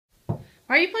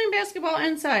Why are you playing basketball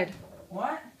inside?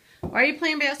 What? Why are you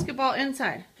playing basketball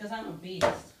inside? Because I'm a beast.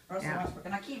 Russell Westbrook,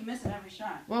 and I keep missing every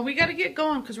shot. Well, we got to get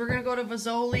going because we're going to go to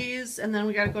Fazoli's and then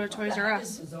we got to go to Toys R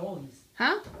Us. What the heck is Fazoli's?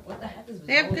 Huh? What the heck is Fazoli's?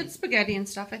 They have good spaghetti and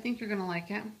stuff. I think you're going to like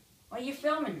it. Why are you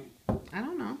filming me? I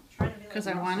don't know. Because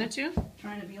Like I wanted to.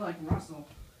 Trying to be like Russell.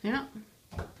 Yeah.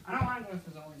 I don't want to go to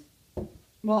Fazoli's.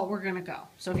 Well, we're going to go.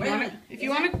 So if you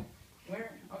want to...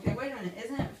 Where? Okay, wait a minute.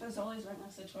 Isn't Fazoli's right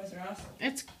next to Toys R Us?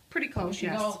 It's pretty close,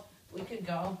 yes. We could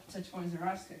go to Toys R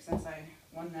Us since I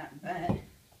won that bet.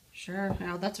 Sure.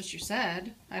 Now, that's what you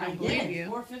said. I don't believe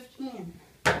you. $4.15.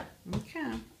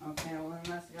 Okay. Okay, well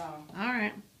then let's go. All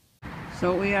right.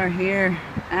 So we are here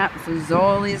at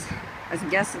Fazoli's. I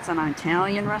guess it's an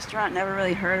Italian restaurant. Never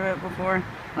really heard of it before.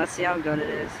 Let's see how good it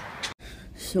is.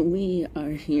 So we are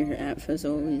here at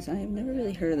Fazoli's. I have never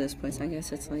really heard of this place. I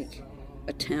guess it's like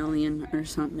Italian or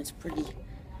something. It's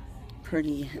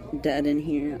pretty dead in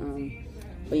here.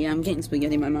 But yeah, I'm getting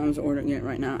spaghetti. My mom's ordering it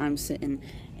right now. I'm sitting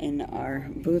in our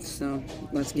booth, so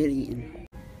let's get eating.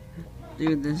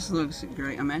 Dude, this looks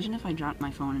great. Imagine if I dropped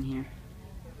my phone in here.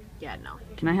 Yeah, no.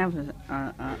 Can I have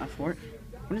a fork?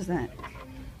 What is that?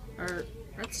 Or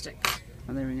breadsticks.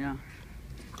 Oh, there we go.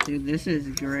 Dude, this is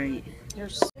great.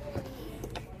 Here's...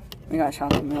 We got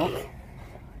chocolate milk.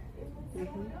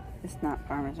 It's not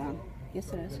Parmesan.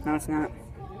 Yes, it is. No, it's not.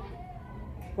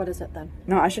 What is it then?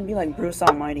 No, I should be like Bruce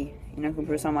Almighty. You know who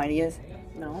Bruce Almighty is?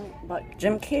 No, but...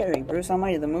 Jim Carrey, Bruce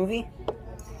Almighty, the movie.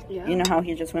 Yeah. You know how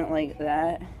he just went like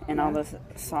that and all the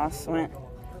sauce went?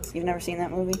 You've never seen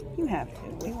that movie? You have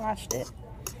to. We watched it.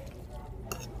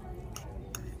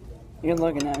 You're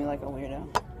looking at me like a weirdo.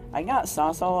 I got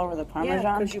sauce all over the Parmesan.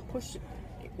 Yeah, because you pushed it.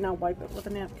 Now wipe it with a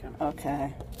napkin.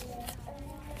 Okay.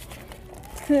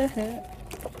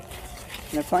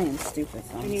 They're playing stupid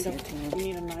songs. You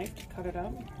need a knife to cut it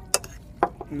up?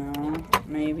 No,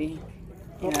 maybe.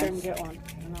 Go up there and get one,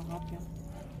 and I'll help you.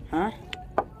 Huh?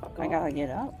 I gotta get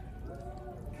up.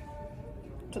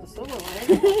 To the silver line.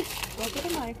 Go get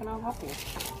a knife and I'll help you.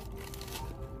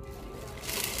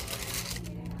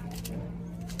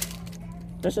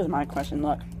 This is my question.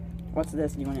 Look, what's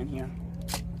this doing in here?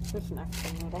 This next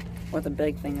thing, little. With a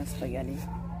big thing of spaghetti.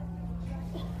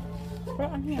 Right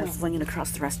on here. They're flinging it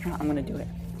across the restaurant. I'm gonna do it.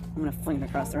 I'm gonna fling it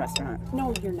across the restaurant.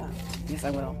 No, you're not. Yes, I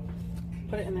will.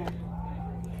 Put it in there.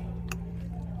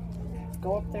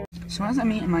 Go up there. So as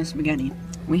I'm eating my spaghetti,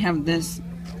 we have this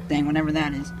thing, whatever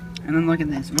that is. And then look at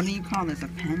this. What do you call this? A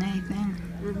penne thing?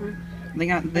 Mm-hmm. They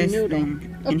got this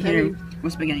thing in here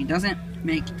with spaghetti. Doesn't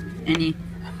make any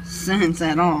sense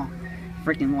at all.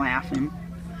 Freaking laughing.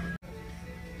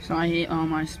 So I ate all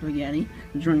my spaghetti,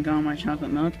 drank all my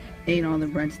chocolate milk, ate all the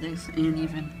breadsticks, and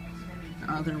even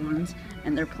the other ones.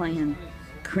 And they're playing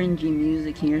cringy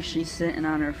music here. She's sitting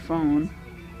on her phone.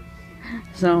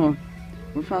 So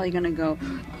we're probably gonna go.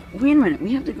 Wait a minute,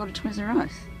 we have to go to Toys R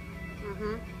Us.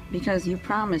 Because you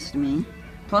promised me.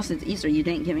 Plus it's Easter, you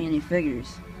didn't give me any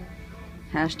figures.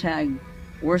 Hashtag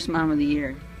worst mom of the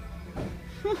year.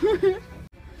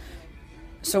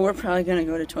 So we're probably gonna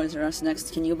go to Toys R Us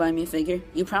next. Can you buy me a figure?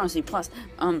 You promised me. Plus,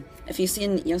 if you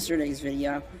seen yesterday's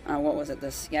video, what was it,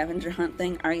 the scavenger hunt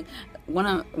thing? One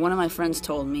of my friends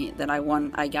told me that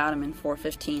I got him in 4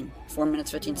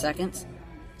 minutes 15 seconds.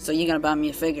 So you gotta buy me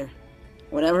a figure.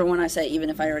 Whatever one I say, even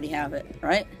if I already have it,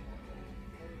 right?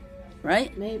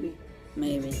 Right? Maybe.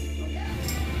 Maybe.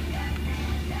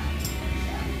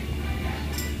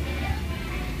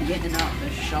 Getting out the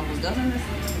shovels. Doesn't this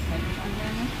look like a paper on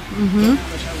there? Getting out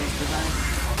the shovels because I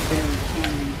barely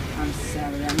can on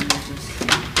Saturday. I'm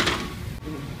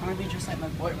gonna be just like my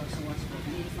boy Russell Westbrook.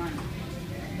 I need to find a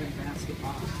good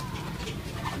basketball.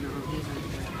 No, these aren't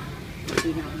good.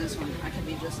 Even on this one, I could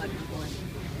be just like my boy Russell.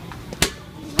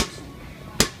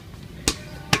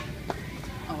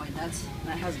 Oh wait, that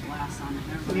has glass on it.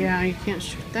 Never mind. Yeah, you can't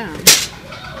shoot them. I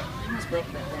almost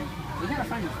broke that thing. We gotta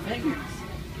find the figures.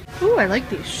 Ooh, I like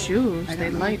these shoes.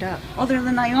 They light up. Oh, they're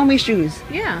the Naomi shoes.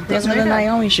 Yeah, those are the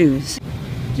Naomi shoes.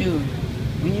 Dude,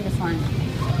 we need to find.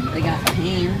 They got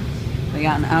Kane. They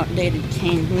got an outdated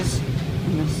Kane. Who's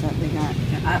in this set? They got.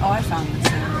 I found this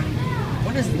set already.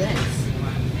 What is this?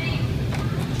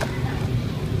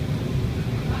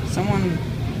 Someone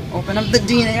opened up the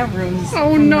DNA rooms.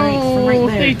 Oh no, right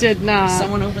there. They did not.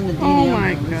 Someone opened the DNA rooms. Oh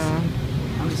my god.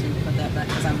 I'm just gonna put that back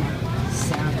because I'm a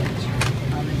savage.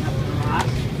 They got The Rock.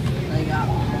 They got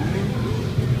Roman.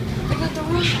 They got The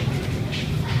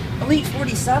Rock. Elite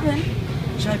 47.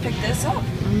 Should I pick this up? I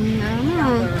don't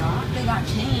know. They got The Rock. They got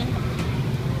Kane.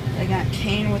 They got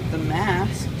Kane with the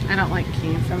mask. I don't like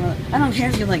Kane. I don't care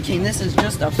if you like Kane. This is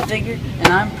just a figure, and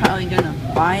I'm probably gonna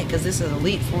buy it because this is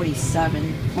Elite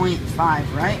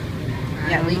 47.5, right?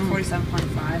 Yeah, Elite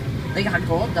 47.5. They got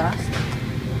Gold Dust.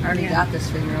 I already got this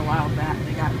figure a while back.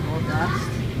 They got Gold Dust.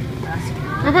 That's cool.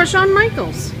 What about Shawn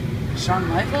Michaels? Shawn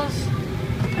Michaels?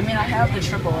 I mean, I have the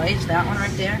Triple H, that one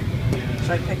right there.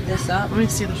 Should I pick this up? Let me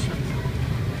see the shirt.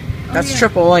 That's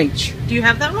Triple H. Do you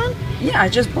have that one? Yeah, I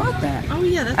just bought that. Oh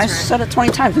yeah, that's I right. said it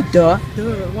 20 times. Duh.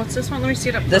 What's this one? Let me see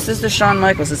it up. This is the Shawn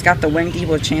Michaels. It's got the Winged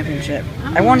Eagle Championship.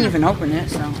 Oh, I won't even open it,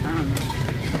 so I don't know.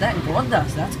 But that Gold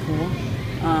Dust, that's cool.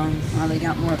 They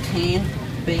got more Kane,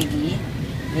 Big E.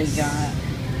 They got...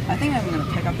 I think I'm going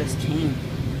to pick up this Kane.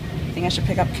 Think I should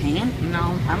pick up Kane?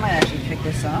 No. I might actually pick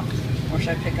this up. Or should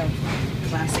I pick up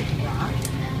Classic Rock?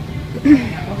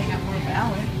 Well, they got more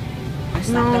Balor.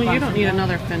 No, you don't need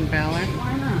another Finn Balor.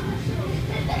 Why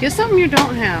not? Get something you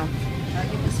don't have. Should I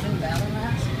get this Finn Balor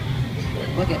mask?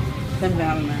 Look at Finn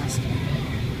Balor mask.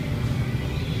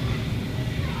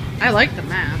 I like the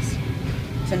mask.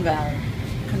 Finn Balor.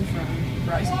 Confirmed.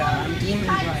 Bryce Balor. I'm Demon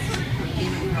Bryce.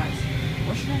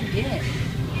 What should I get?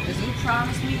 Because you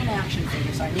promised me an action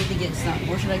figure, so I need to get something.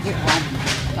 What should I get?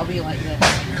 Roman. I'll be like this.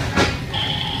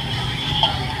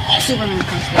 Superman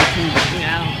Punch King.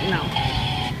 Yeah, no.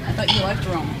 I thought you liked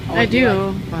Roman. I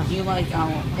do. You like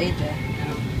AJ.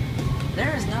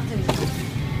 There is nothing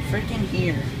freaking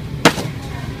here.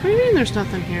 What do you mean there's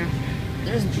nothing here?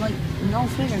 There's like no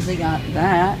figures. They got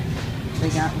that. They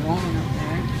got Roman up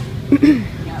there.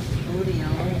 They got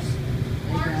Studios.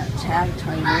 They got Tag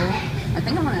Title. I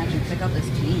think I'm gonna actually pick up this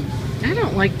King. I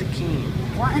don't like the King.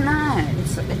 Why not?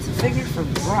 It's a figure for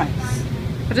Bryce.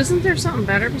 But isn't there something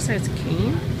better besides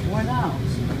King? What else?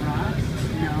 The Rock?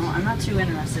 No, I'm not too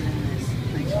interested in this.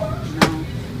 Like, no.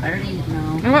 I already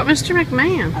know. What about Mr.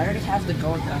 McMahon? I already have the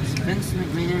Gold Dust. Vince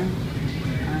McMahon.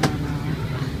 I don't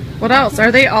know. What else?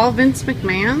 Are they all Vince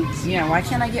McMahons? Yeah, why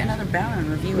can't I get another Balor and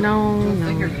review it? No.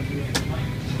 Figure review.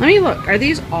 Let me look. Are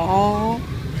these all?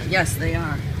 Yes, they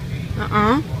are.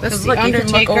 That's the look,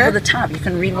 Undertaker. you can look over the top. You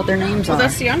can read what their names are. Well,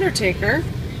 that's the Undertaker.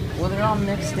 Well, they're all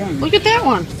mixed in. Look at that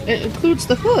one. It includes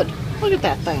the hood. Look at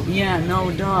that thing. Yeah, no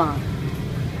duh.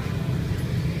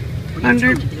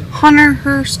 Hunter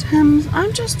Hearst Hems.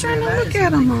 I'm just trying to look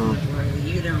at them all.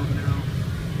 You don't know.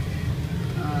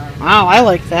 Wow, I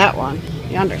like that one.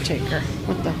 The Undertaker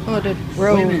with the hooded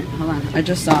robe. Wait a minute. Hold on. I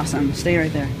just saw some. Stay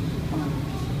right there. Hold on.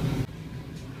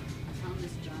 I found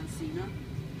this John Cena.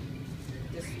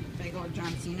 This big old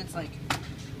John Cena. It's like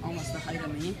almost the height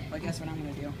of me. But guess what I'm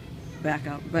going to do? Back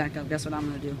up. Guess what I'm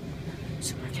going to do?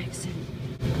 Superkicking Cena.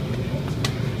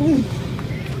 Boom.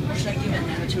 Or should I give it an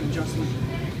attitude adjustment?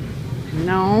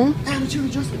 No. Attitude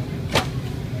adjustment.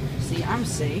 See, I'm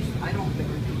safe. I don't pick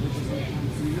people just like John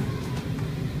Cena.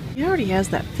 He already has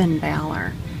that Finn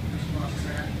Balor.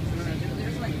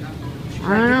 There's like nothing. Should I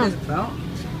I don't get know. this belt?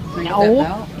 Can I get No. that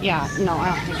belt? Yeah, no,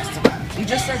 I don't think so. You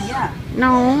just said yeah.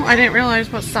 No, I didn't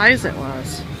realize what size it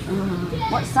was.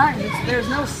 What size? There's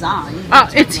no size.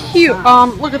 It's huge.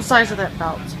 Look at the size of that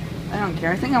belt. I don't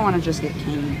care. I think I want to just get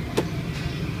Kane.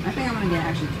 I think I'm going to get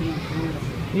actually Kane.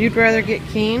 You'd rather get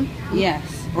Kane?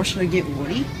 Yes. Or should I get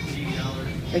Woody?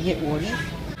 Should I get Woody?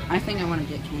 I think I want to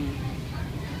get Kane.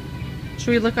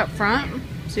 Should we look up front?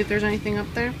 See if there's anything up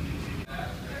there?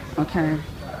 Okay.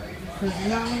 Because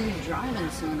now I'm going to be driving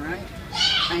soon, right?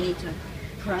 I need to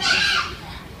practice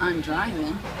on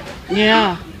driving.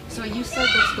 Yeah. So you said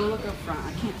let's go look up front.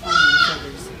 I can't find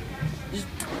any figures.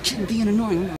 Just being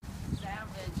annoying.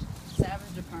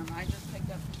 Savage department. I just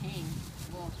picked up Kane.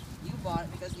 Well, you bought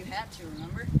it because you had to,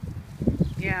 remember?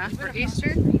 Yeah, You for better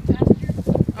Easter? find this green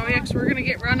pasture. Oh yeah, because we're going to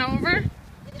get run over?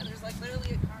 Yeah, there's like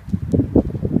literally a car.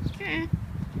 Okay.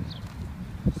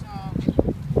 So,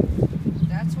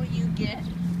 that's what you get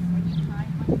when you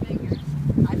find my figures.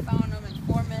 I found them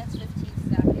in 4 minutes,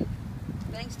 15 seconds.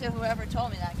 Thanks to whoever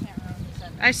told me that. I can't remember who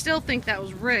said that. I still think that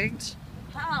was rigged.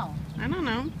 How? I don't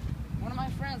know. One of my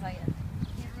friends, I can't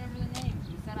remember the name.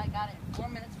 He said I got it in 4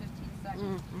 minutes, 15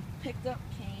 seconds. Picked up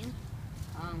Kane.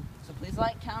 So please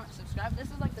like, comment, subscribe. This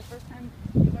is like the first time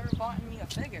you've ever bought me a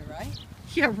figure, right?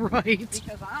 Yeah, right.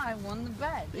 Because I won the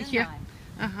bet, didn't Yeah.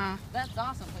 I? Uh-huh. That's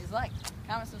awesome. Please like,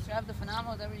 comment, subscribe. The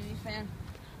Phenomenal WWE Fan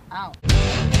out.